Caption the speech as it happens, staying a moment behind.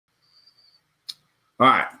All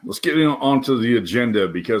right, let's get onto the agenda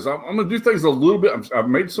because I'm going to do things a little bit. I've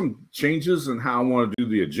made some changes in how I want to do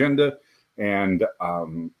the agenda, and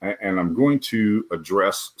I'm going to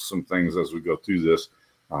address some things as we go through this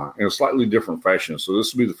in a slightly different fashion. So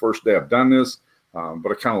this will be the first day I've done this,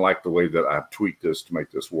 but I kind of like the way that I've tweaked this to make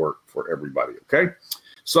this work for everybody. Okay,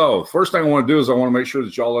 so first thing I want to do is I want to make sure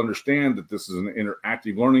that y'all understand that this is an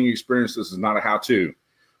interactive learning experience. This is not a how-to.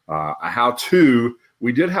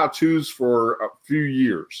 We did how-tos for a few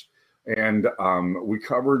years, and we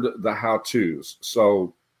covered the how-tos.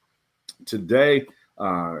 So today,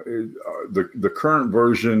 the current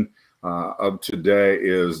version of today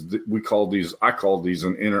is I call these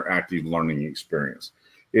an interactive learning experience.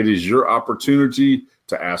 It is your opportunity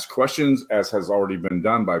to ask questions, as has already been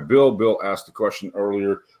done by Bill. Bill asked the question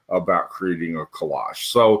earlier about creating a collage.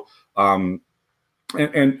 So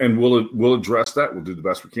And we'll address that. We'll do the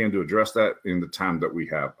best we can to address that in the time that we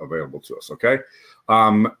have available to us. Okay,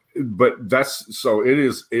 but it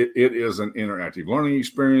is an interactive learning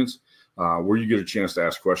experience where you get a chance to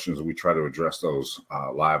ask questions, and we try to address those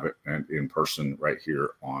live and in person right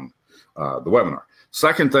here on the webinar.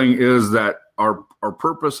 Second thing is that our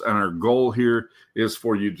purpose and our goal here is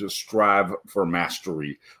for you to strive for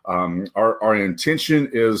mastery. Our intention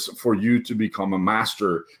is for you to become a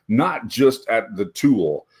master, not just at the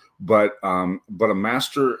tool, but a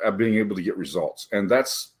master at being able to get results. And I'm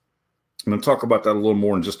going to talk about that a little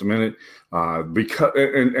more in just a minute.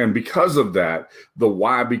 Because of that, the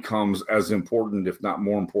why becomes as important, if not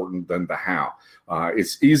more important, than the how.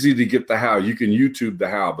 It's easy to get the how. You can YouTube the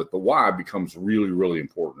how, but the why becomes really, really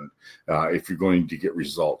important if you're going to get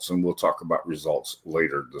results. And we'll talk about results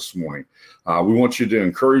later this morning. We want you to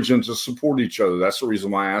encourage and to support each other. That's the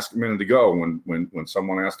reason why I asked a minute ago when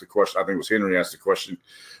someone asked a question. I think it was Henry asked a question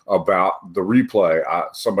about the replay.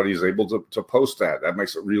 Somebody is able to post that. That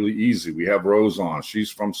makes it really easy. We have Rose on.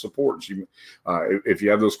 She's from support. If you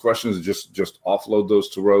have those questions, just offload those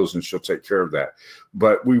to Rose, and she'll take care of that.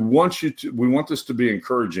 But we want this to be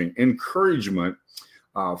encouraging. Encouragement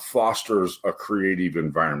fosters a creative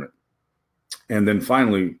environment. And then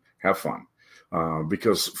finally, have fun.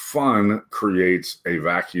 Because fun creates a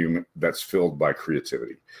vacuum that's filled by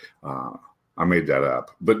creativity. I made that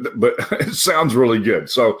up, but it sounds really good.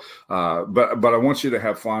 So, but I want you to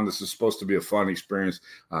have fun. This is supposed to be a fun experience.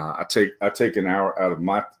 I take an hour out of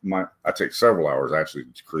I take several hours actually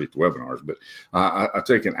to create the webinars, but I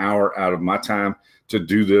take an hour out of my time to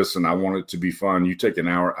do this, and I want it to be fun. You take an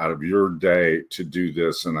hour out of your day to do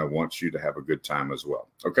this, and I want you to have a good time as well.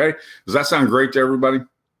 Okay? Does that sound great to everybody?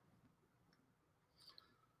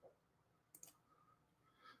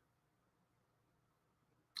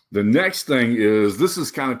 The next thing is, this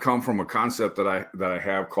has kind of come from a concept that I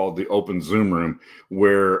have called the open Zoom room,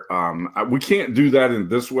 where we can't do that in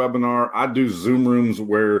this webinar. I do Zoom rooms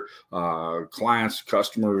where clients,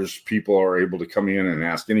 customers, people are able to come in and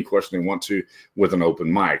ask any question they want to with an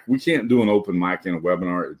open mic. We can't do an open mic in a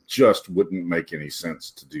webinar. It just wouldn't make any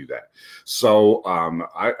sense to do that. So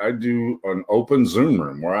I do an open Zoom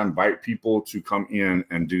room where I invite people to come in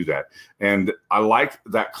and do that. And I like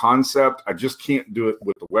that concept. I just can't do it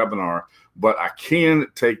with the webinar, but I can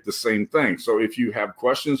take the same thing. So if you have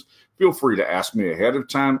questions, feel free to ask me ahead of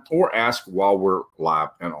time or ask while we're live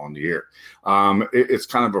and on the air. It's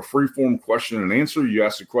kind of a free form question and answer. You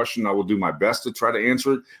ask a question, I will do my best to try to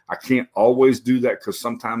answer it. I can't always do that because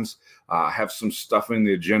sometimes I have some stuff in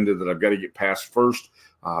the agenda that I've got to get past first.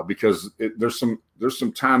 Because there's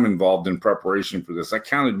some time involved in preparation for this. I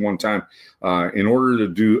counted one time, in order to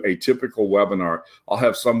do a typical webinar, I'll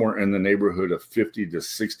have somewhere in the neighborhood of 50 to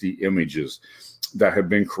 60 images that have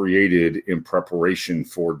been created in preparation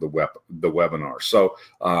for the webinar. So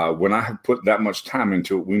when I have put that much time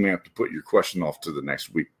into it, we may have to put your question off to the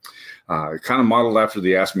next week. Kind of modeled after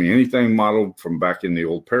the Ask Me Anything model from back in the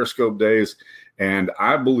old Periscope days. And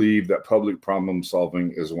I believe that public problem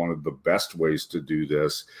solving is one of the best ways to do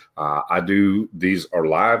this. These are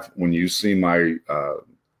live. When you see my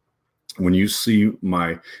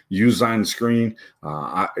Uzine screen,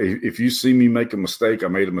 if you see me make a mistake, I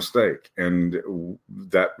made a mistake. And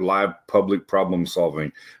that live public problem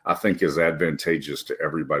solving, I think, is advantageous to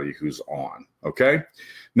everybody who's on. Okay.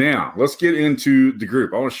 Now let's get into the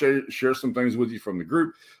group. I want to share some things with you from the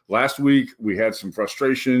group. Last week, we had some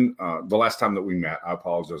frustration. The last time that we met, I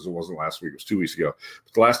apologize, it wasn't last week, it was 2 weeks ago.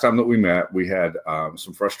 But the last time that we met, we had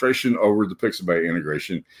some frustration over the Pixabay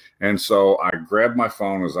integration. And so I grabbed my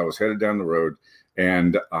phone as I was headed down the road,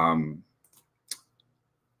 and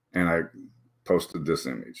I posted this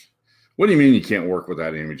image. What do you mean you can't work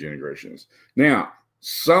without image integrations? Now,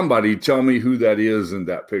 somebody tell me who that is in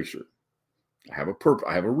that picture. I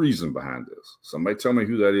have a reason behind this. Somebody tell me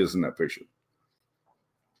who that is in that picture,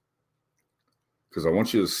 because I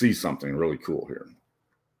want you to see something really cool here.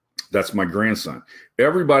 That's my grandson.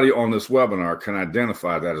 Everybody on this webinar can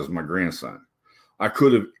identify that as my grandson. I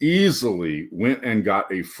could have easily went and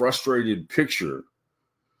got a frustrated picture.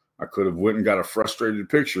 I could have went and got a frustrated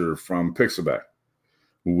picture from Pixabay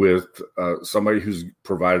with somebody who's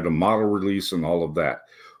provided a model release and all of that.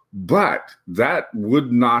 But that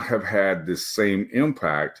would not have had the same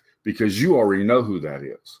impact because you already know who that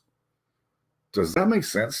is. Does that make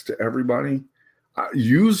sense to everybody?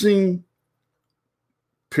 Using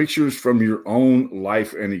pictures from your own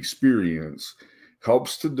life and experience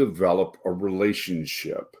helps to develop a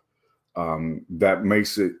relationship that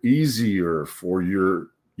makes it easier for you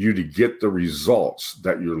to get the results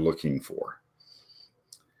that you're looking for.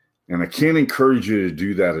 And I can't encourage you to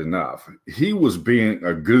do that enough. He was being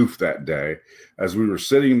a goof that day as we were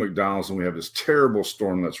sitting at McDonald's and we have this terrible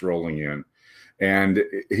storm that's rolling in. And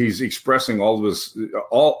he's expressing all of this,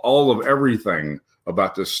 all of everything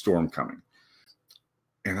about this storm coming.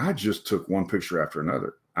 And I just took one picture after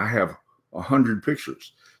another. I have 100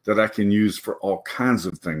 pictures that I can use for all kinds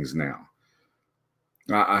of things now.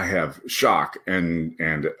 I have shock and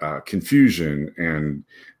confusion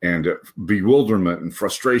and bewilderment and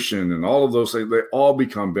frustration and all of those things. They all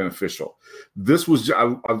become beneficial. This was,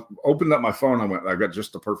 I opened up my phone. I went, I got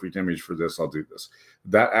just the perfect image for this. I'll do this.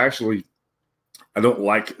 That actually, I don't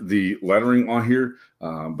like the lettering on here,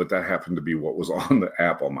 but that happened to be what was on the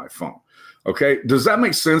app on my phone. Okay, does that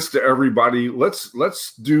make sense to everybody?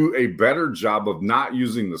 Let's do a better job of not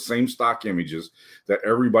using the same stock images that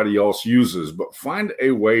everybody else uses, but find a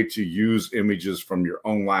way to use images from your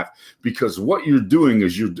own life, because what you're doing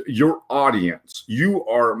is your audience. You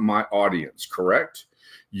are my audience, correct?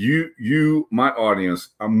 You, my audience,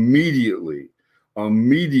 immediately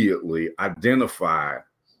identify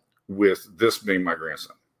with this being my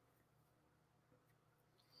grandson.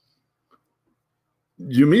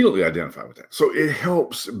 You immediately identify with that. So it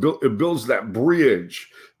helps, it builds that bridge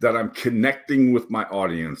that I'm connecting with my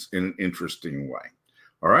audience in an interesting way.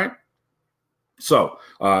 All right. So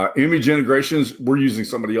image integrations, we're using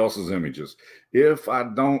somebody else's images. If I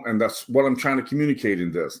don't, and that's what I'm trying to communicate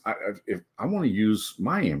in this, if I want to use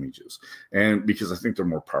my images, and because I think they're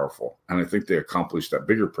more powerful and I think they accomplish that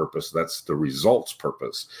bigger purpose, that's the results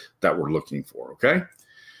purpose that we're looking for. Okay.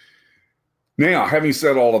 Now, having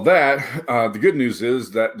said all of that, the good news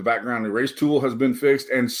is that the background erase tool has been fixed,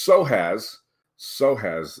 and so has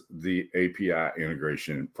the API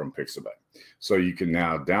integration from Pixabay. So you can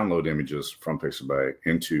now download images from Pixabay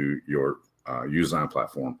into your Usesign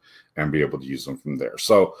platform and be able to use them from there.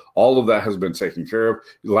 So all of that has been taken care of.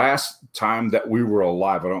 Last time that we were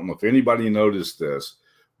alive, I don't know if anybody noticed this,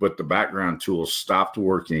 but the background tool stopped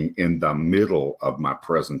working in the middle of my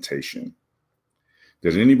presentation.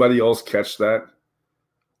 Did anybody else catch that?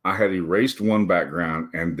 I had erased one background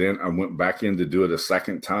and then I went back in to do it a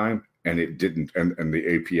second time and it didn't, and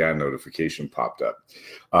the API notification popped up.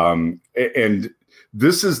 And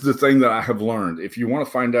this is the thing that I have learned. If you want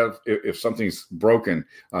to find out if something's broken,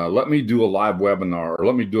 let me do a live webinar or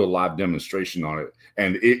let me do a live demonstration on it,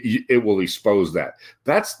 and it will expose that.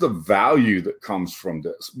 That's the value that comes from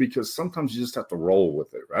this, because sometimes you just have to roll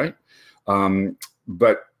with it, right?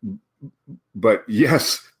 But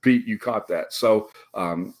yes, Pete, you caught that. So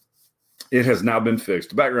it has now been fixed.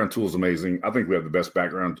 The background tool is amazing. I think we have the best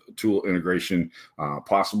background tool integration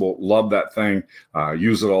possible. Love that thing.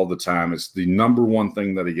 Use it all the time. It's the number one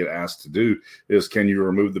thing that I get asked to do is, can you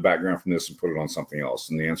remove the background from this and put it on something else?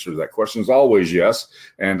 And the answer to that question is always yes.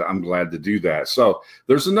 And I'm glad to do that. So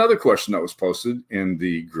there's another question that was posted in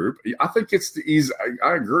the group. I think it's the easy.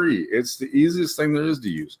 I agree. It's the easiest thing there is to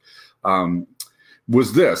use.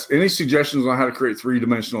 Was this, any suggestions on how to create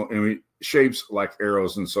three-dimensional shapes like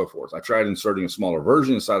arrows and so forth? I tried inserting a smaller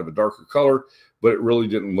version inside of a darker color, but it really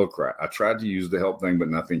didn't look right. I tried to use the help thing, but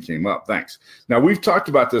nothing came up. Thanks. Now, we've talked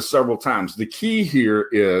about this several times. The key here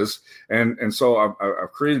is, and so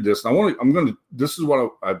I've created this. And this is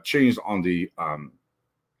what I've changed on the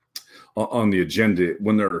agenda.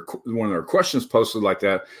 When there are questions posted like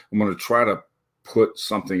that, I'm going to try to put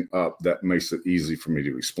something up that makes it easy for me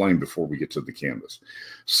to explain before we get to the canvas.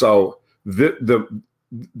 So the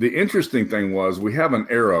interesting thing was, we have an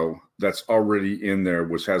arrow that's already in there,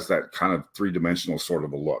 which has that kind of three-dimensional sort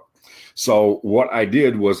of a look. So what I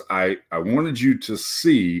did was I wanted you to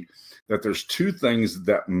see that there's two things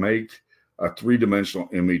that make a three-dimensional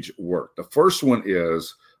image work. The first one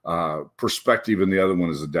is perspective, and the other one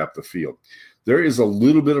is a depth of field. There is a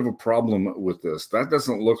little bit of a problem with this. That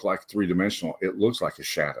doesn't look like three-dimensional. It looks like a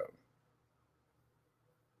shadow.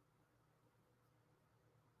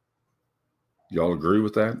 Y'all agree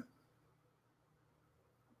with that?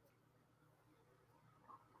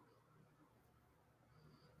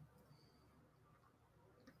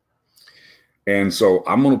 And so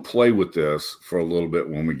I'm going to play with this for a little bit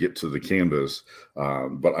when we get to the canvas.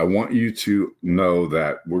 But I want you to know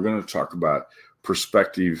that we're going to talk about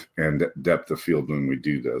perspective and depth of field when we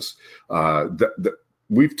do this.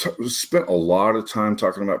 We've spent a lot of time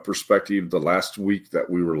talking about perspective. The last week that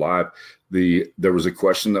we were live, there was a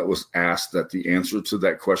question that was asked that the answer to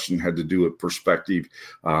that question had to do with perspective.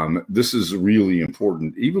 This is really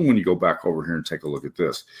important. Even when you go back over here and take a look at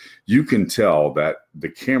this, you can tell that the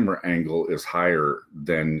camera angle is higher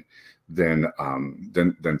than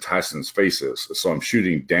Tyson's face is. So I'm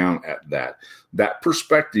shooting down at that. That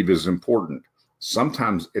perspective is important.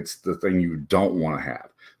 Sometimes it's the thing you don't want to have.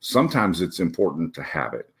 Sometimes it's important to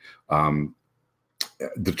have it.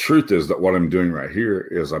 The truth is that what I'm doing right here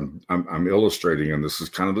is I'm illustrating, and this is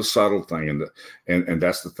kind of the subtle thing, and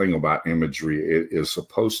that's the thing about imagery. It is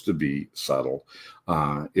supposed to be subtle.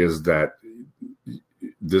 Is that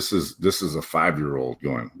this is a 5-year-old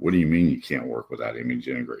going, what do you mean you can't work without image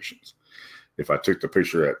integrations? If I took the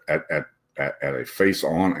picture at a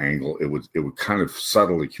face-on angle, it would kind of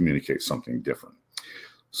subtly communicate something different.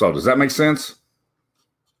 So does that make sense?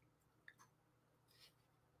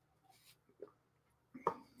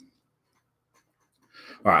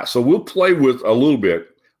 All right, so we'll play with a little bit,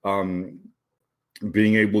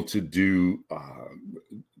 being able to do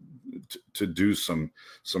some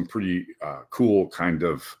pretty cool kinds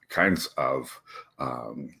of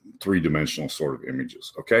three-dimensional sort of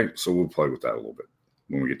images. Okay, so we'll play with that a little bit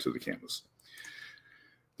when we get to the canvas.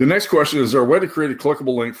 The next question is there a way to create a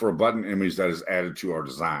clickable link for a button image that is added to our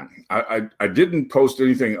design? I didn't post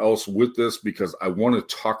anything else with this because I want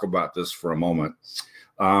to talk about this for a moment.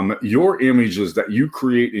 Your images that you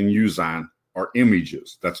create in Uzine are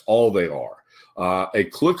images. That's all they are. A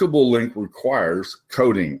clickable link requires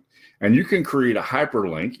coding, and you can create a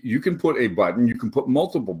hyperlink. You can put a button. You can put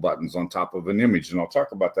multiple buttons on top of an image, and I'll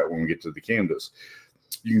talk about that when we get to the canvas.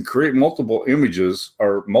 You can create multiple images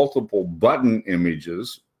or multiple button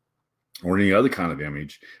images or any other kind of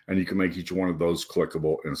image, and you can make each one of those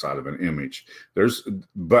clickable inside of an image.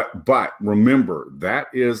 But remember, that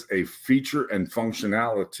is a feature and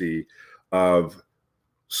functionality of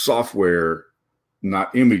software,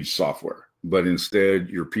 not image software, but instead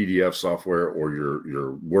your PDF software or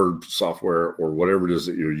your Word software or whatever it is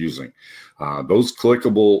that you're using. Those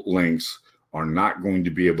clickable links are not going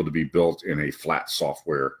to be able to be built in a flat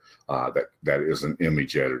software that is an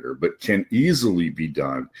image editor, but can easily be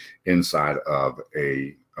done inside of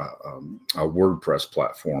a WordPress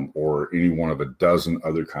platform or any one of a dozen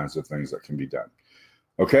other kinds of things that can be done.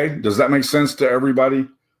 Okay, does that make sense to everybody?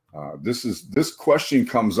 This question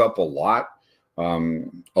comes up a lot,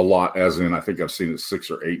 as in I think I've seen it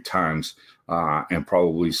 6 or 8 times, and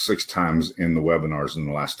probably 6 times in the webinars in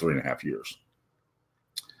the last 3.5 years.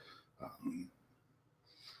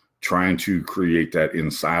 Trying to create that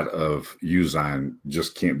inside of Uzine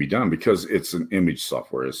just can't be done because it's an image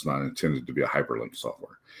software. It's not intended to be a hyperlink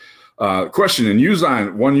software. Question: in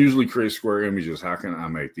Uzine, one usually creates square images. How can I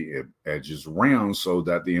make the edges round so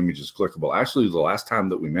that the image is clickable? Actually, the last time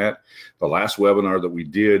that we met, the last webinar that we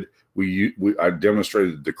did, I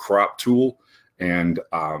demonstrated the crop tool. And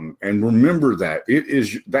remember that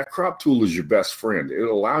that crop tool is your best friend. It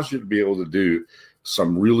allows you to be able to do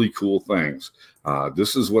some really cool things.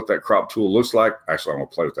 This is what that crop tool looks like. Actually, I'm going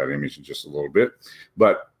to play with that image in just a little bit.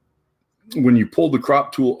 But when you pull the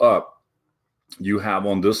crop tool up, you have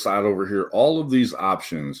on this side over here all of these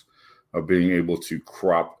options of being able to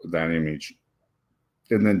crop that image.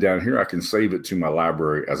 And then down here, I can save it to my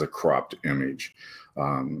library as a cropped image.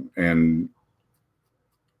 And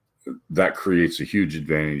that creates a huge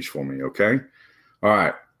advantage for me, okay? All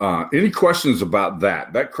right. Any questions about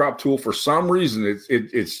that? That crop tool, for some reason,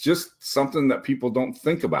 it's just something that people don't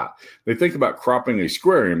think about. They think about cropping a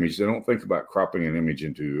square image. They don't think about cropping an image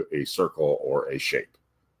into a circle or a shape.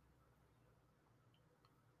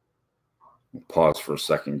 I'll pause for a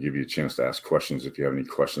second, give you a chance to ask questions if you have any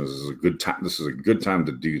questions. This is a good time. This is a good time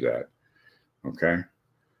to do that. Okay.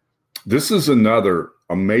 This is another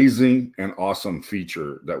amazing and awesome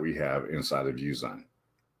feature that we have inside of Uzine,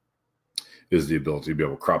 is the ability to be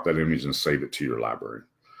able to crop that image and save it to your library.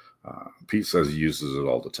 Pete says he uses it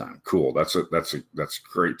all the time. Cool. That's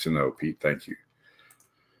great to know, Pete. Thank you.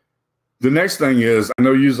 The next thing is, I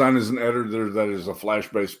know Uzine is an editor that is a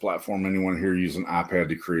Flash-based platform. Anyone here using iPad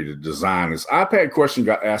to create a design? This iPad question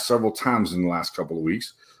got asked several times in the last couple of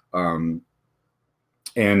weeks.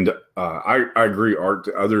 And I agree, Art.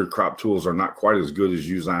 Other crop tools are not quite as good as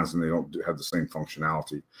Uzines, and they don't have the same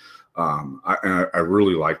functionality. I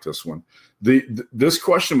really like this one. This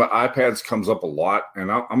question about iPads comes up a lot,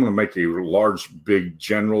 and I'm going to make a large, big,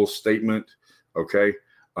 general statement. Okay,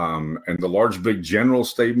 and the large, big, general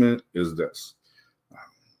statement is this: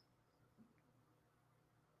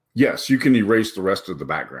 yes, you can erase the rest of the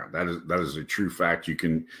background. That is a true fact. You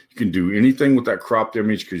can do anything with that cropped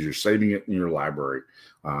image because you're saving it in your library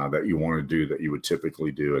that you want to do that you would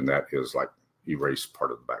typically do, and that is like erase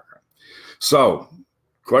part of the background. So,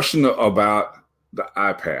 question about the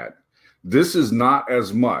iPad. This is not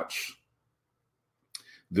as much.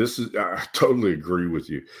 I totally agree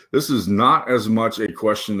with you. This is not as much a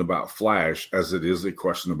question about Flash as it is a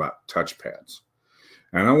question about touchpads.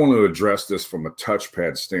 And I want to address this from a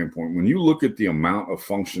touchpad standpoint. When you look at the amount of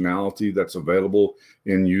functionality that's available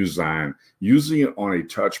in Uzine, using it on a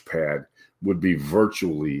touchpad would be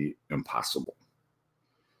virtually impossible.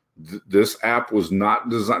 This app was not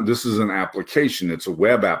designed. This is an application. It's a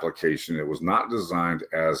web application. It was not designed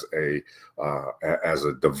as a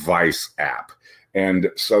device app,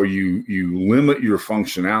 and so you limit your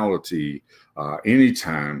functionality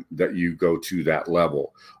anytime that you go to that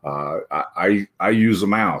level. I use a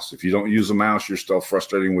mouse. If you don't use a mouse, you're still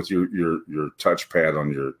frustrating with your touchpad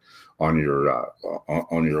on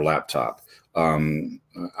your laptop.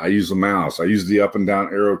 I use a mouse. I use the up and down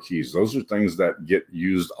arrow keys. Those are things that get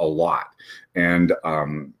used a lot. And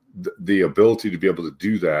the ability to be able to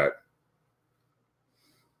do that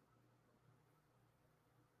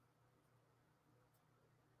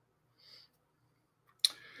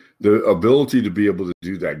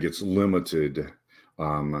gets limited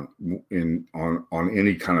on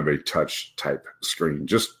any kind of a touch type screen.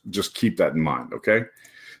 Just keep that in mind, okay?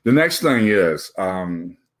 The next thing is,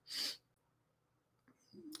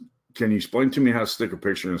 can you explain to me how to stick a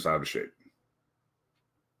picture inside of a shape?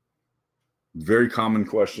 Very common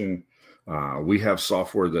question. We have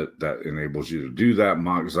software that enables you to do that.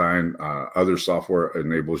 Mockzine, other software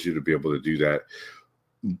enables you to be able to do that.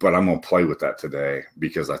 But I'm going to play with that today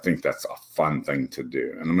because I think that's a fun thing to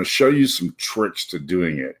do. And I'm going to show you some tricks to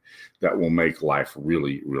doing it that will make life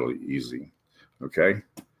really, really easy. Okay?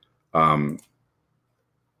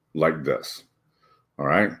 Like this. All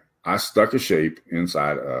right? I stuck a shape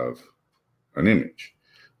inside of an image.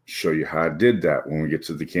 Show you how I did that when we get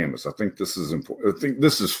to the canvas. I think this is important. I think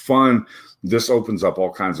this is fun. This opens up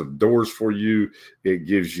all kinds of doors for you. It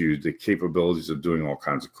gives you the capabilities of doing all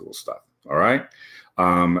kinds of cool stuff. All right?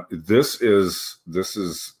 This is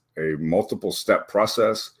a multiple step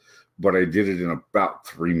process, but I did it in about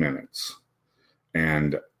 3 minutes,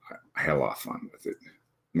 and I had a lot of fun with it.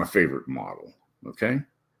 My favorite model. Okay.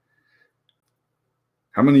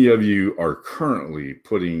 How many of you are currently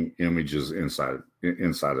putting images inside of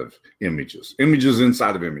images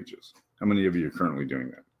inside of images? How many of you are currently doing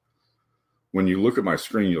that? When you look at my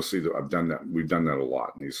screen, you'll see that I've done that. We've done that a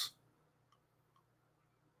lot in these.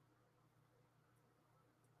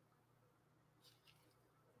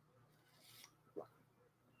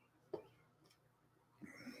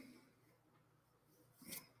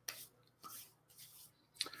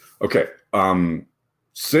 Okay.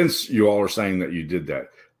 Since you all are saying that you did that,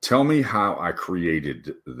 tell me how I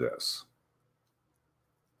created this.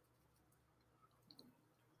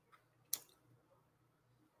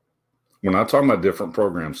 We're not talking about different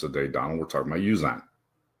programs today, Donald. We're talking about Uzine.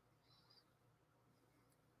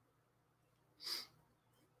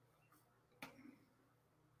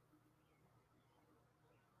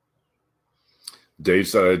 Dave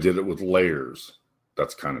said I did it with layers.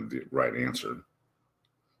 That's kind of the right answer.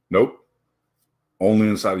 Nope. Only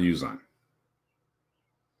inside of Uzine.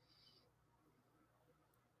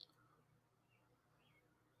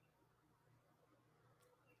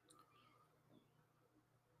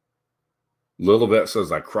 Lilibet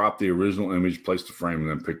says I cropped the original image, placed the frame, and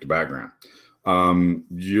then picked the background.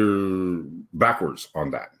 You're backwards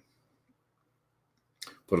on that.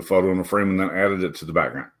 Put a photo in a frame and then added it to the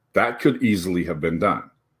background. That could easily have been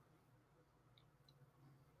done.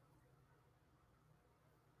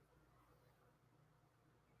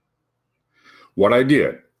 What I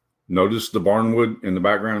did, notice the barnwood in the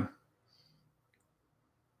background?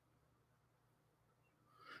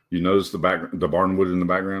 You notice the barnwood in the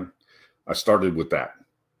background? I started with that.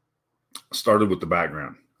 Started with the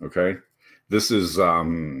background, okay? This is,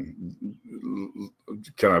 can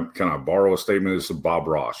I borrow a statement? This is Bob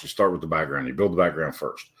Ross. You start with the background. You build the background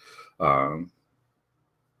first.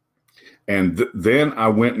 Then I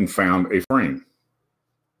went and found a frame.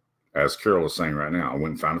 As Carol is saying right now, I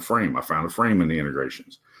went and found a frame. I found a frame in the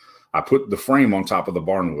integrations. I put the frame on top of the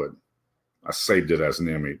barnwood. I saved it as an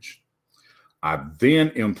image. I then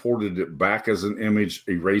imported it back as an image,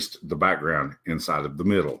 erased the background inside of the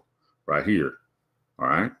middle right here. All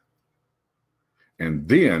right. And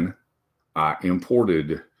then I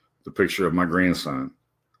imported the picture of my grandson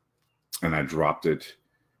and I dropped it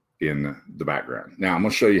in the background. Now I'm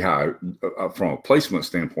going to show you how, from a placement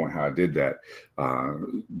standpoint, how I did that.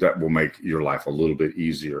 That will make your life a little bit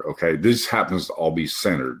easier. Okay. This happens to all be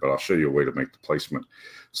centered, but I'll show you a way to make the placement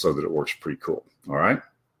so that it works pretty cool. All right.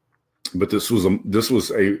 But this was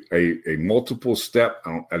a multiple step.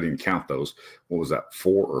 I didn't count those. What was that?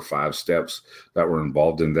 4 or 5 steps that were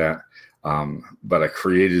involved in that. But I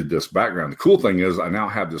created this background. The cool thing is I now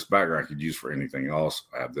have this background I could use for anything else.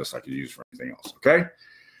 I have this I could use for anything else. Okay.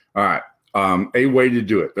 All right. A way to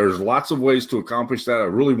do it. There's lots of ways to accomplish that. I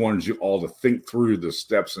really wanted you all to think through the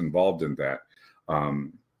steps involved in that.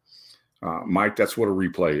 Mike, that's what a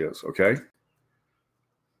replay is. Okay.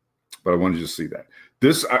 But I wanted you to see that.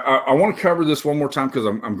 This, I want to cover this one more time because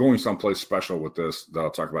I'm going someplace special with this that I'll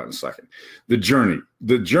talk about in a second. The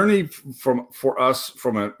journey for us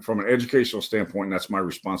from an educational standpoint, and that's my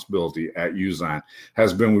responsibility at Uzine,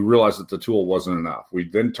 has been, we realized that the tool wasn't enough. We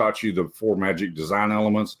then taught you the 4 magic design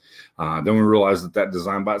elements. Then we realized that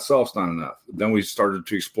design by itself is not enough. Then we started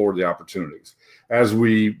to explore the opportunities. As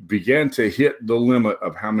we began to hit the limit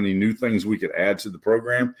of how many new things we could add to the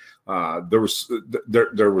program, there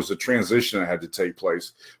was a transition that had to take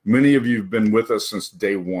place. Many of you have been with us since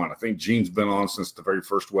day one. I think Gene's been on since the very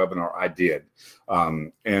first webinar I did.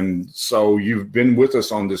 And so you've been with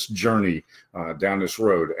us on this journey down this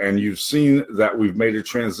road, and you've seen that we've made a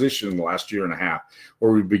transition in the last year and a half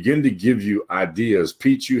where we begin to give you ideas.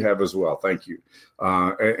 Pete, you have as well. Thank you.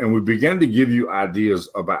 And we began to give you ideas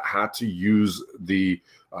about how to use the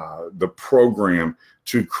program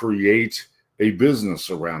to create a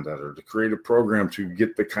business around that, or to create a program to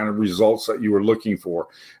get the kind of results that you were looking for.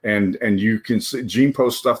 And you can see Gene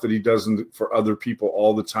posts stuff that he does for other people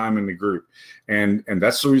all the time in the group. And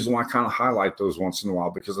that's the reason why I kind of highlight those once in a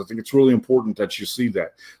while, because I think it's really important that you see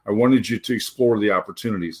that. I wanted you to explore the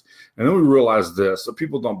opportunities. And then we realized this, that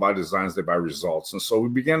people don't buy designs, they buy results. And so we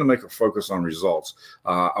began to make a focus on results.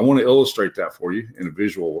 I want to illustrate that for you in a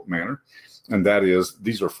visual manner. And that is,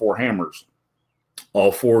 these are 4 hammers.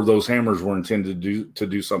 All 4 of those hammers were intended to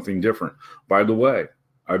do something different. By the way,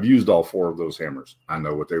 I've used all 4 of those hammers. I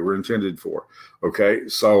know what they were intended for. Okay,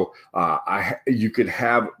 so you could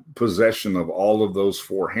have possession of all of those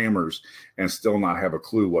 4 hammers and still not have a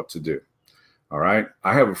clue what to do. All right,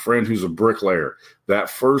 I have a friend who's a bricklayer. That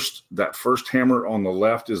first hammer on the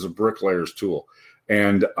left is a bricklayer's tool,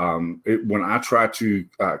 and when I try to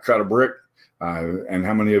cut a brick. And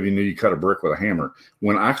how many of you knew you cut a brick with a hammer?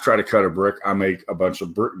 When I try to cut a brick, I make a bunch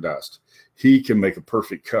of brick dust. He can make a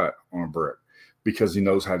perfect cut on a brick because he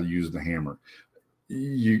knows how to use the hammer.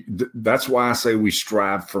 That's why I say we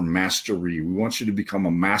strive for mastery. We want you to become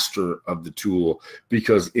a master of the tool,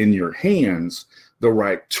 because in your hands, the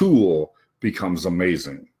right tool becomes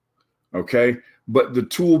amazing. Okay? But the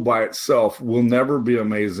tool by itself will never be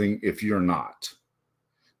amazing if you're not.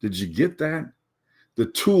 Did you get that? The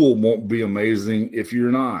tool won't be amazing if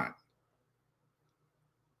you're not.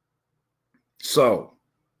 So,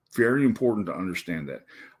 very important to understand that.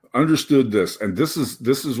 Understood this, and this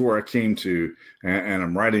is where I came to, and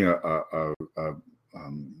I'm writing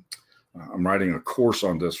I'm writing a course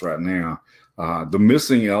on this right now. The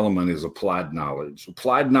missing element is applied knowledge.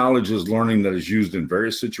 Applied knowledge is learning that is used in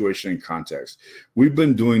various situations and contexts. We've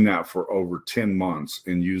been doing that for over 10 months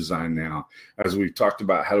in Uzine now, as we've talked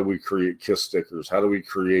about how do we create KISS stickers, how do we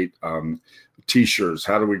create t-shirts,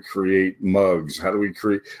 how do we create mugs, how do we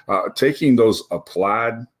create, taking those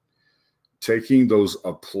applied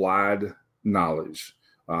knowledge.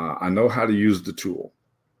 I know how to use the tool.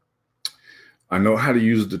 I know how to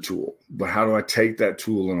use the tool, but how do I take that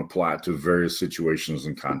tool and apply it to various situations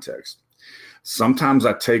and contexts? Sometimes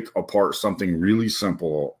I take apart something really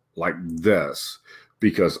simple like this,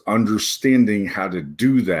 because understanding how to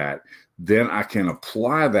do that, then I can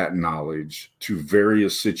apply that knowledge to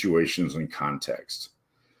various situations and contexts.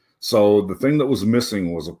 So the thing that was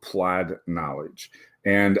missing was applied knowledge.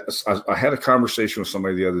 And I had a conversation with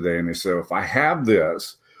somebody the other day, and they said, if I have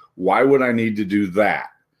this, why would I need to do that?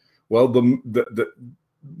 Well,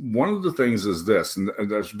 one of the things is this, and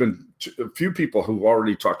there's been a few people who've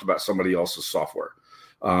already talked about somebody else's software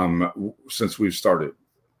since we've started.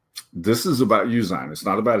 This is about Uzine. It's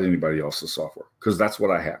not about anybody else's software, because that's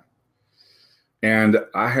what I have. And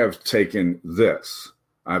I have taken this.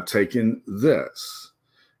 I've taken this.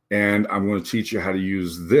 And I'm going to teach you how to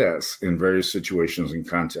use this in various situations and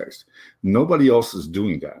contexts. Nobody else is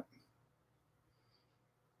doing that.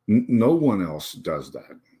 No one else does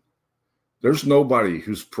that. There's nobody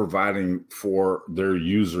who's providing for their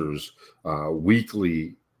users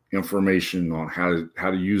weekly information on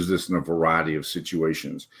how to use this in a variety of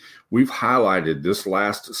situations. We've highlighted this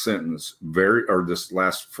last sentence, this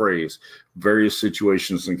last phrase, various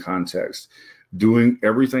situations and context, doing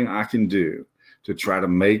everything I can do to try to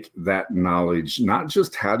make that knowledge, not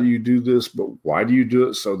just how do you do this, but why do you do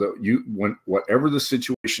it, so that whatever the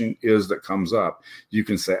situation is that comes up, you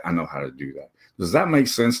can say, I know how to do that. Does that make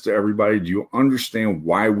sense to everybody? Do you understand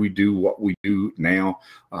why we do what we do now?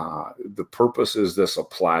 The purpose is this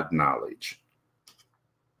applied knowledge.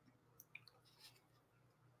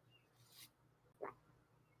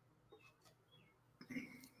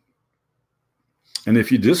 And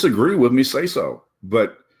if you disagree with me, say so.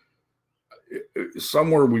 But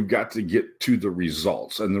somewhere we've got to get to the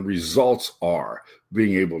results, and the results are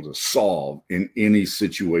being able to solve in any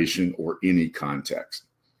situation or any context.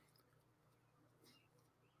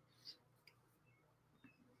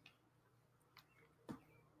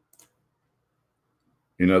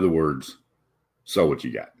 In other words, sell what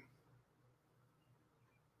you got.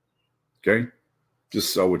 Okay?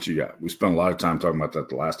 Just sell what you got. We spent a lot of time talking about that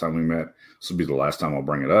the last time we met. This will be the last time I'll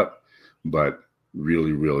bring it up, but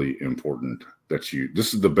really, really important that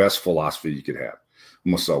this is the best philosophy you could have.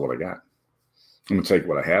 I'm going to sell what I got. I'm going to take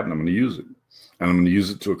what I have and I'm going to use it. And I'm going to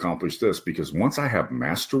use it to accomplish this, because once I have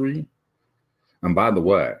mastery, and by the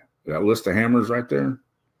way, that list of hammers right there,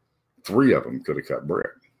 3 of them could have cut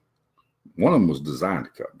brick. One of them was designed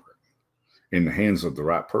to cut brick. In the hands of the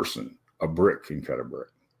right person, a brick can cut a brick.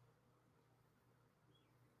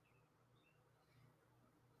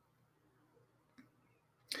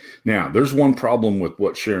 Now, there's one problem with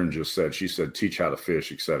what Sharon just said. She said, teach how to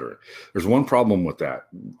fish, etc. There's one problem with that.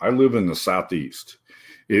 I live in the Southeast.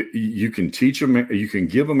 You can teach you can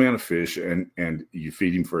give a man a fish and you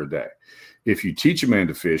feed him for a day. If you teach a man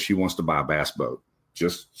to fish, he wants to buy a bass boat,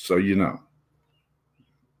 just so you know.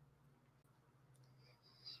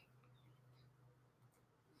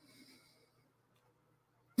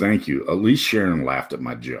 Thank you. At least Sharon laughed at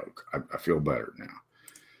my joke. I feel better now.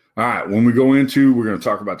 All right, when we go into, we're going to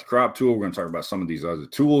talk about the crop tool. We're going to talk about some of these other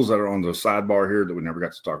tools that are on the sidebar here that we never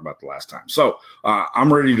got to talk about the last time. So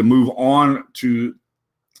I'm ready to move on to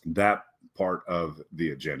that part of the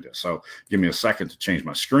agenda. So give me a second to change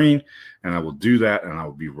my screen, and I will do that, and I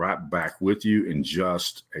will be right back with you in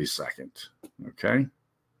just a second. Okay.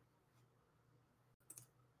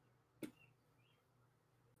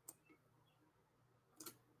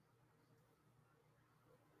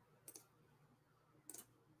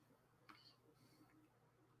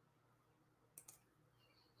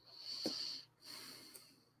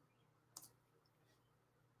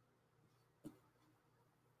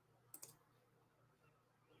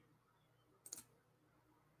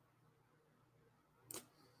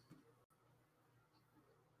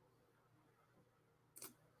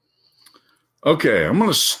 Okay, I'm going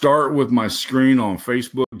to start with my screen on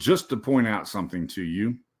Facebook just to point out something to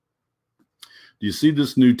you. Do you see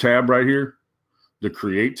this new tab right here? The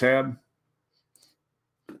Create tab?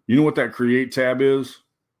 You know what that Create tab is?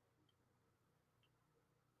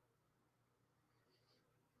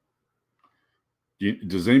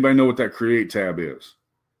 Does anybody know what that Create tab is?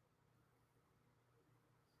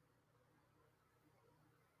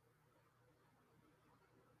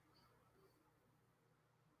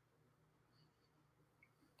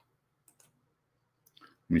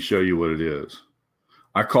 Let me show you what it is.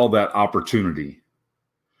 I call that opportunity.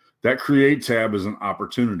 That Create tab is an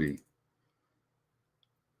opportunity.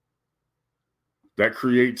 That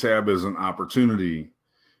Create tab is an opportunity.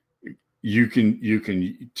 You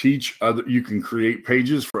can teach other, you can create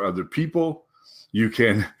pages for other people. You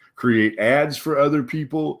can create ads for other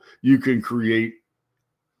people. You can create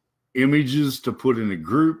images to put in a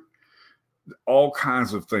group. All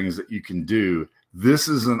kinds of things that you can do. This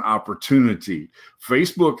is an opportunity.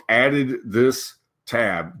 Facebook added this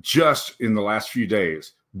tab just in the last few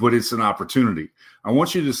days, but it's an opportunity. I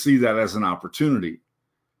want you to see that as an opportunity.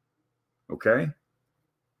 Okay?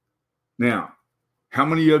 Now, how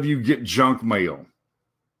many of you get junk mail?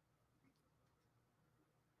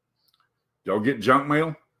 Y'all get junk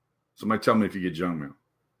mail? Somebody tell me if you get junk mail.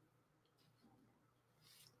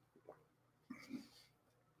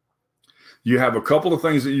 You have a couple of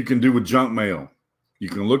things that you can do with junk mail. You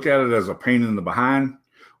can look at it as a pain in the behind,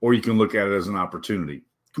 or you can look at it as an opportunity.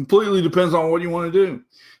 Completely depends on what you want to do.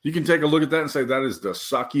 You can take a look at that and say, that is the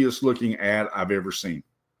suckiest looking ad I've ever seen.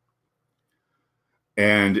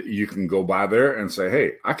 And you can go by there and say,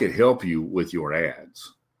 hey, I could help you with your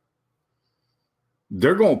ads.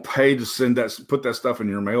 They're going to pay to send that, put that stuff in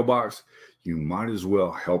your mailbox. you might as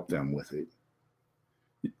well help them with it.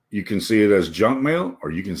 You can see it as junk mail,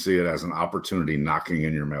 or you can see it as an opportunity knocking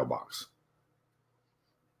in your mailbox.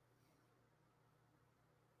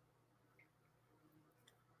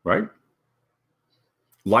 Right?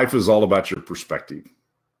 Life is all about your perspective.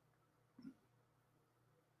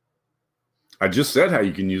 I just said how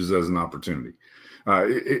you can use it as an opportunity.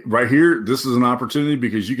 Right here, this is an opportunity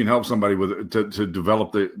because you can help somebody with to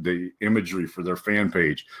develop the imagery for their fan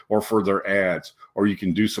page or for their ads, or you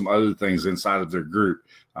can do some other things inside of their group.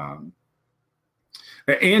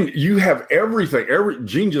 And you have everything.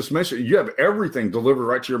 Gene just mentioned, you have everything delivered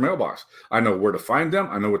right to your mailbox. I know where to find them.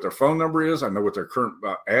 I know what their phone number is. I know what their current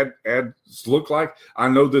ads look like. I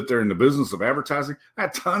know that they're in the business of advertising. I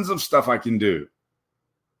have tons of stuff I can do.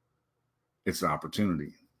 It's an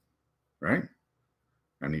opportunity, right?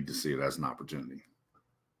 I need to see it as an opportunity.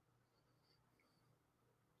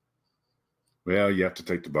 Well, you have to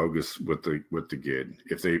take the bogus with the good.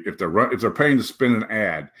 If they're paying to spin an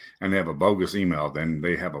ad and they have a bogus email, then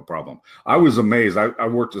they have a problem. I was amazed. I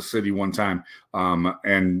worked a city one time,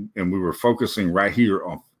 and we were focusing right here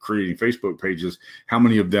on creating Facebook pages. How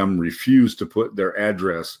many of them refused to put their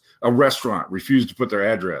address? A restaurant refused to put their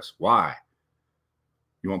address. Why?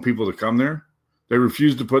 You want people to come there? They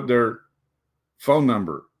refuse to put their phone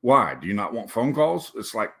number. Why? Do you not want phone calls?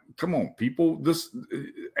 It's like, come on, people. This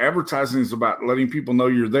advertising is about letting people know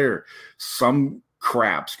you're there. Some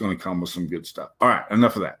crap's going to come with some good stuff. All right,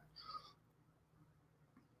 enough of that.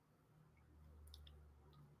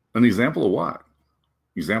 An example of what?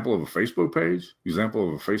 Example of a Facebook page? Example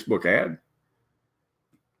of a Facebook ad?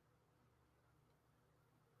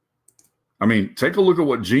 I mean, take a look at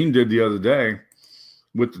what Gene did the other day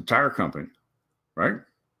with the tire company, right?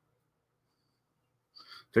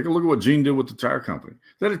 Take a look at what Gene did with the tire company.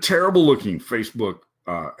 They had a terrible looking Facebook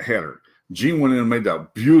header. Gene went in and made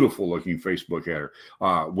that beautiful looking Facebook header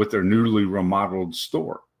with their newly remodeled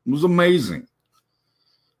store. It was amazing.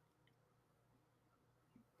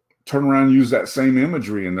 Turn around and use that same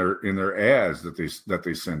imagery in their ads that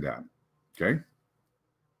they send out. Okay.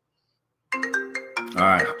 All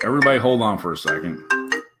right, everybody, hold on for a second.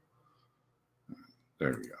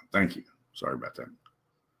 There we go. Thank you. Sorry about that.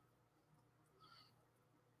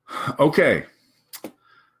 Okay.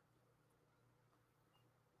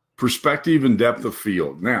 Perspective and depth of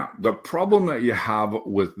field. Now, the problem that you have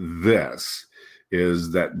with this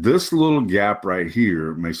is that this little gap right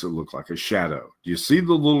here makes it look like a shadow. Do you see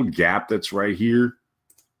the little gap that's right here?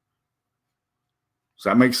 Does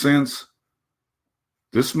that make sense?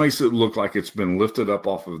 This makes it look like it's been lifted up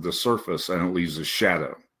off of the surface and it leaves a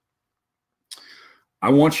shadow. I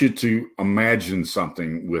want you to imagine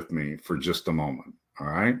something with me for just a moment, all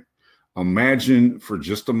right? Imagine for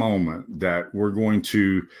just a moment that we're going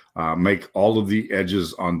to make all of the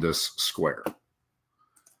edges on this square.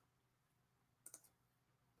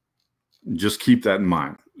 Just keep that in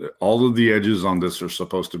mind. All of the edges on this are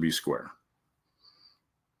supposed to be square.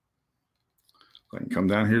 I can come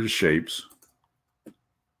down here to shapes.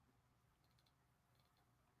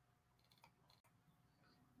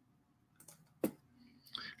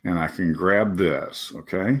 And I can grab this,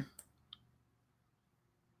 okay?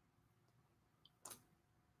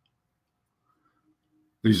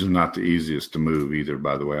 These are not the easiest to move either,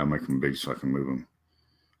 by the way. I'll make them big so I can move them.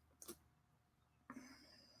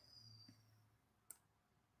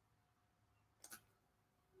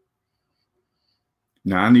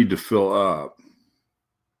 Now I need to fill up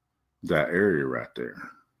that area right there.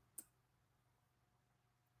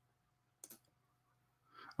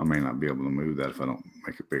 I may not be able to move that if I don't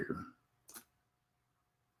make it bigger.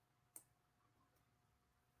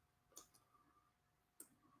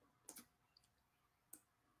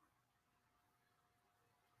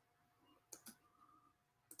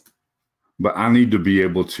 But I need to be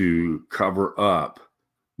able to cover up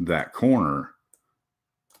that corner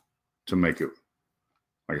to make it,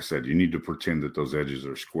 like I said, you need to pretend that those edges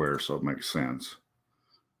are square so it makes sense.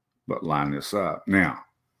 But line this up. Now,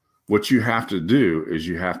 what you have to do is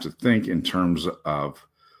you have to think in terms of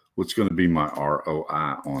what's going to be my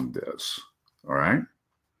ROI on this. All right.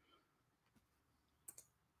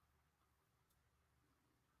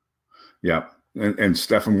 Yeah. And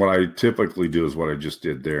Stefan, what I typically do is what I just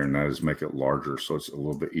did there, and that is make it larger so it's a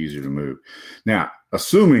little bit easier to move. Now,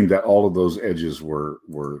 assuming that all of those edges were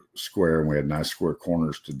square and we had nice square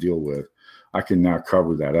corners to deal with, I can now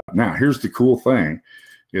cover that up. Now, here's the cool thing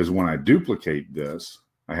is when I duplicate this,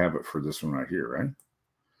 I have it for this one right here, right?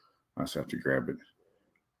 I just have to grab it.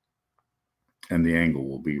 And the angle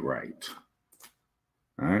will be right.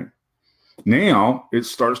 All right. Now, it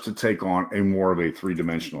starts to take on a more of a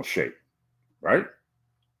three-dimensional shape. Right?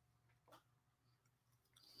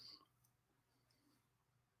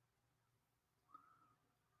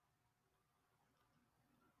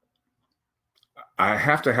 I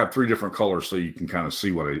have to have 3 different colors so you can kind of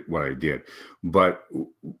see what I did. But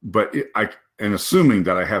and assuming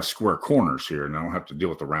that I have square corners here and I don't have to deal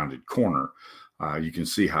with the rounded corner, you can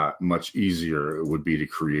see how much easier it would be to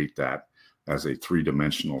create that as a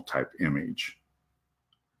 3-dimensional type image.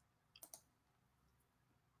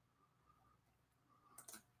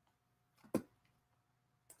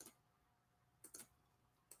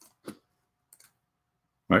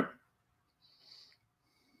 Right?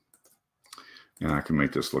 And I can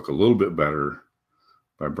make this look a little bit better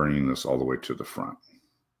by bringing this all the way to the front.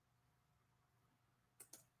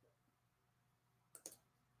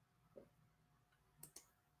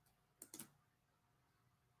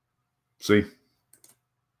 See?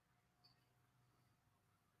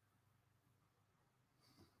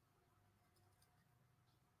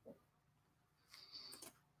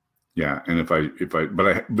 Yeah, and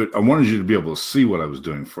but I wanted you to be able to see what I was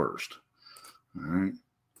doing first. All right,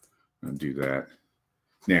 I'll do that.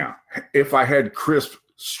 Now, if I had crisp,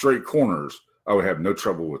 straight corners, I would have no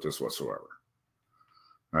trouble with this whatsoever.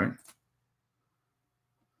 Right?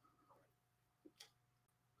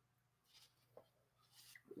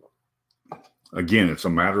 Again, it's a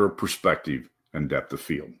matter of perspective and depth of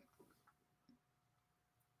field.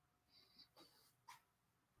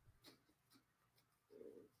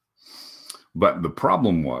 But the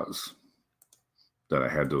problem was that I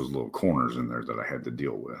had those little corners in there that I had to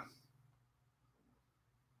deal with.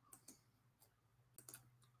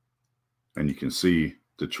 And you can see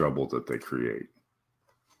the trouble that they create.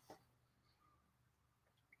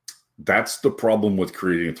 That's the problem with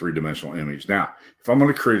creating a 3-dimensional image. Now, if I'm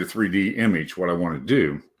going to create a 3D image, what I want to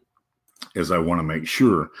do is I want to make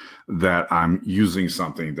sure that I'm using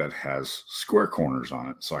something that has square corners on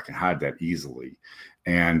it so I can hide that easily,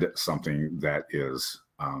 and something that is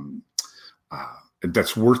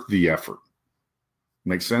that's worth the effort.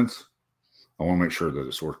 Make sense? I want to make sure that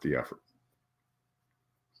it's worth the effort.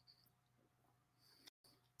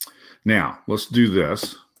 Now, let's do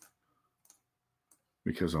this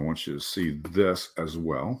because I want you to see this as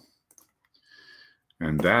well.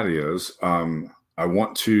 And that is, I'm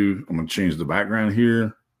going to change the background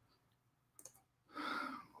here.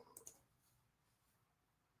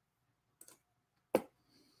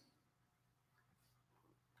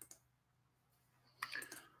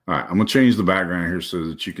 All right, I'm going to change the background here so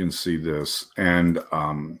that you can see this. And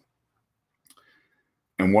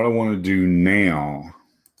what I want to do now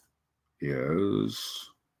is,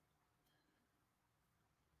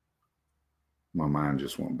 my mind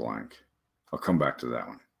just went blank. I'll come back to that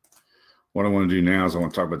one. What I want to do now is I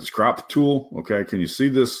want to talk about this crop tool. Okay, can you see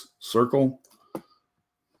this circle?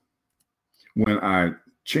 When I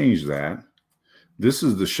change that, this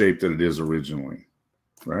is the shape that it is originally,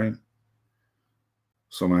 right?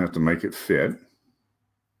 So I'm going to have to make it fit.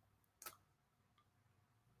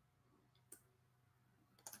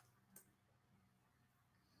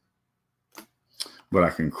 But I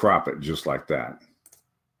can crop it just like that.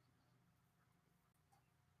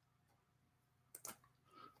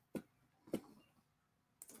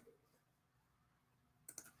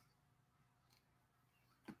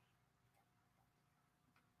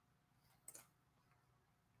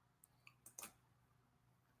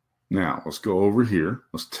 Now, let's go over here.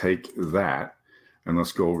 Let's take that, and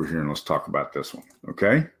let's go over here and let's talk about this one,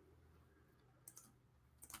 okay?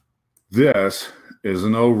 This is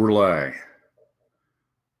an overlay.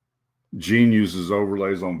 Gene uses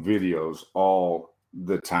overlays on videos all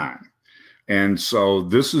the time. And so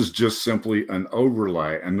this is just simply an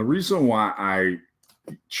overlay. And the reason why I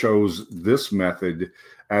chose this method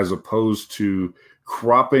as opposed to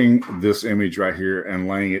cropping this image right here and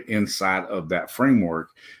laying it inside of that framework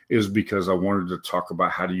is because I wanted to talk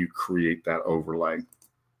about how do you create that overlay.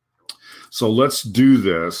 So let's do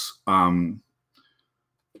this. All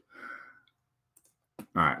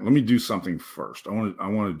right, let me do something first. I want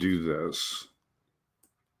to do this.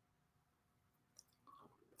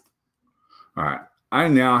 All right, I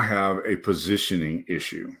now have a positioning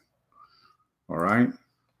issue. All right,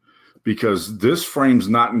 because this frame's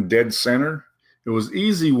not in dead center. It was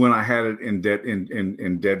easy when I had it in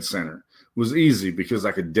dead center. It was easy because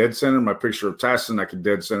I could dead center my picture of Tyson, I could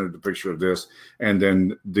dead center the picture of this, and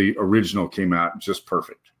then the original came out just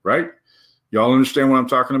perfect, right? Y'all understand what I'm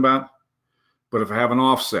talking about? But if I have an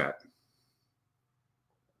offset,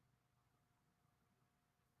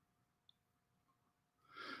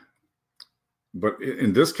 but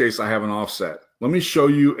in this case, I have an offset. Let me show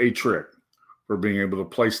you a trick for being able to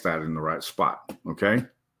place that in the right spot, okay?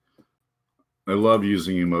 I love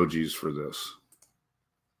using emojis for this.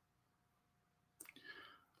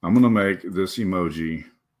 I'm going to make this emoji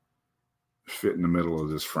fit in the middle of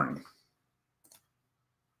this frame.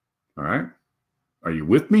 All right. Are you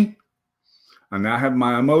with me? I now have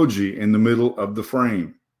my emoji in the middle of the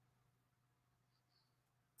frame.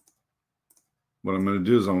 What I'm going to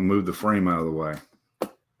do is I'm going to move the frame out of the way.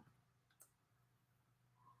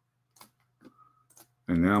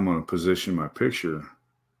 And now I'm going to position my picture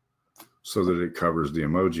so that it covers the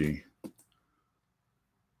emoji.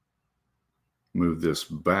 Move this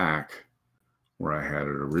back where I had it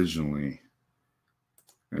originally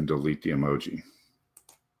and delete the emoji.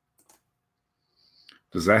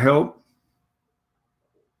 Does that help?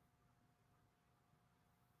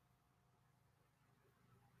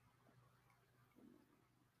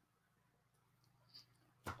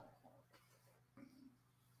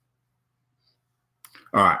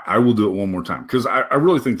 All right, I will do it one more time because I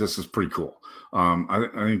really think this is pretty cool. I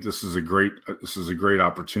think this is a great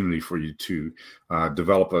opportunity for you to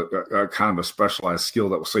develop a kind of a specialized skill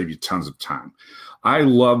that will save you tons of time. I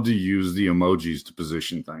love to use the emojis to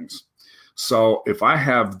position things. So if I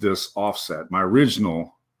have this offset, my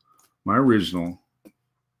original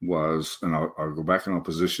was, and I'll go back and I'll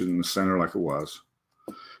position it in the center like it was.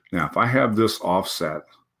 Now, if I have this offset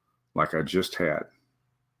like I just had,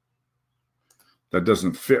 that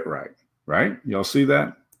doesn't fit right? Y'all see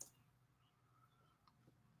that?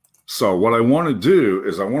 So what I want to do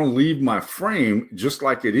is I want to leave my frame just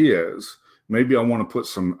like it is. Maybe I want to put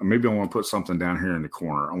something down here in the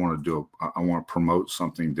corner. I want to promote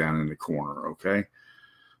something down in the corner, okay?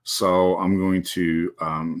 So I'm going to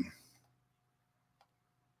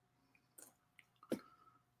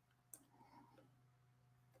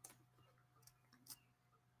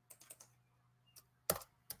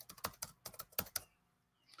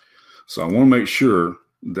so I want to make sure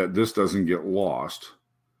that this doesn't get lost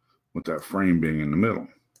with that frame being in the middle,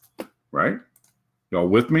 right? Y'all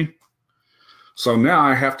with me? So now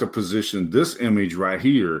I have to position this image right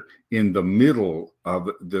here in the middle of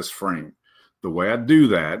this frame. The way I do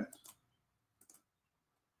that,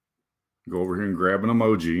 go over here and grab an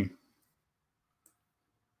emoji.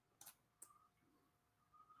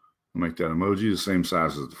 Make that emoji the same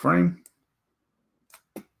size as the frame.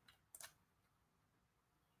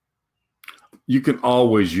 You can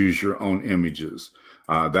always use your own images.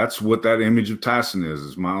 That's what that image of Tyson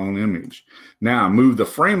is my own image. Now move the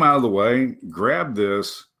frame out of the way, grab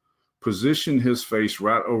this, position his face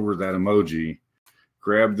right over that emoji,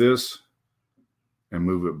 grab this and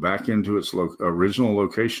move it back into its original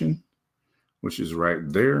location, which is right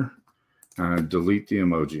there, and delete the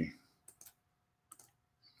emoji.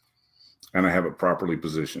 And I have it properly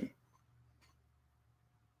positioned.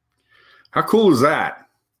 How cool is that?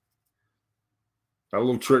 That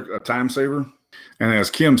little trick, a time saver. And as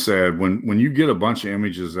Kim said, when you get a bunch of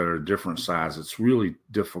images that are different size, it's really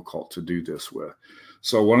difficult to do this with.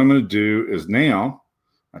 So what I'm going to do is now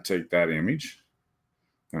I take that image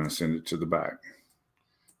and I send it to the back.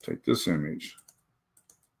 Take this image,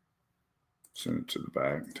 send it to the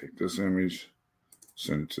back. Take this image,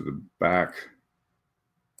 send it to the back.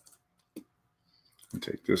 And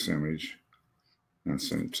take this image and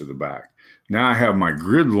send it to the back. Now I have my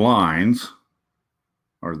grid lines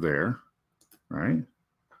are there, right?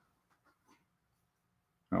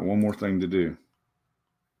 Now one more thing to do.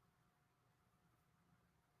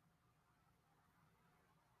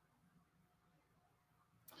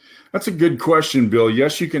 That's a good question, Bill.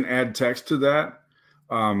 Yes, you can add text to that.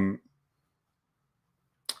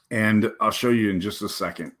 And I'll show you in just a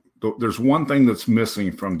second. There's one thing that's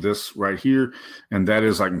missing from this right here, and that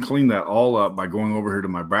is I can clean that all up by going over here to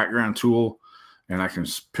my background tool, and I can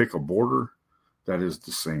pick a border that is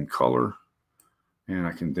the same color, and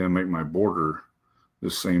I can then make my border the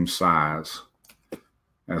same size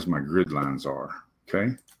as my grid lines are,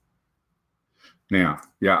 okay? Now,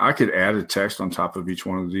 yeah, I could add a text on top of each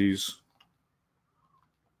one of these,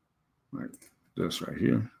 like this right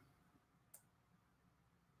here.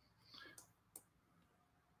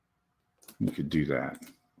 You could do that.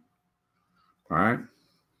 All right.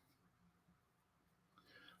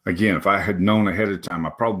 Again, if I had known ahead of time, I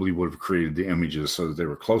probably would have created the images so that they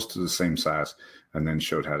were close to the same size and then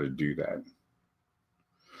showed how to do that.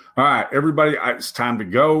 All right, everybody, it's time to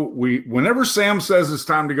go. Whenever Sam says it's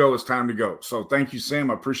time to go, it's time to go. So thank you, Sam.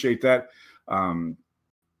 I appreciate that.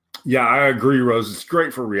 Yeah, I agree, Rose. It's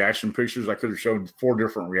great for reaction pictures. I could have showed 4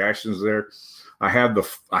 different reactions there. I have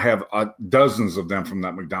dozens of them from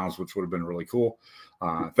that McDonald's, which would have been really cool.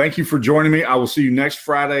 Thank you for joining me. I will see you next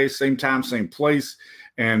Friday, same time, same place.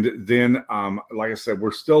 And then, like I said,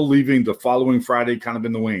 we're still leaving the following Friday kind of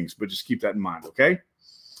in the wings, but just keep that in mind, okay?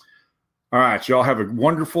 All right, y'all have a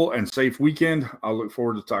wonderful and safe weekend. I'll look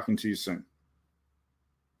forward to talking to you soon.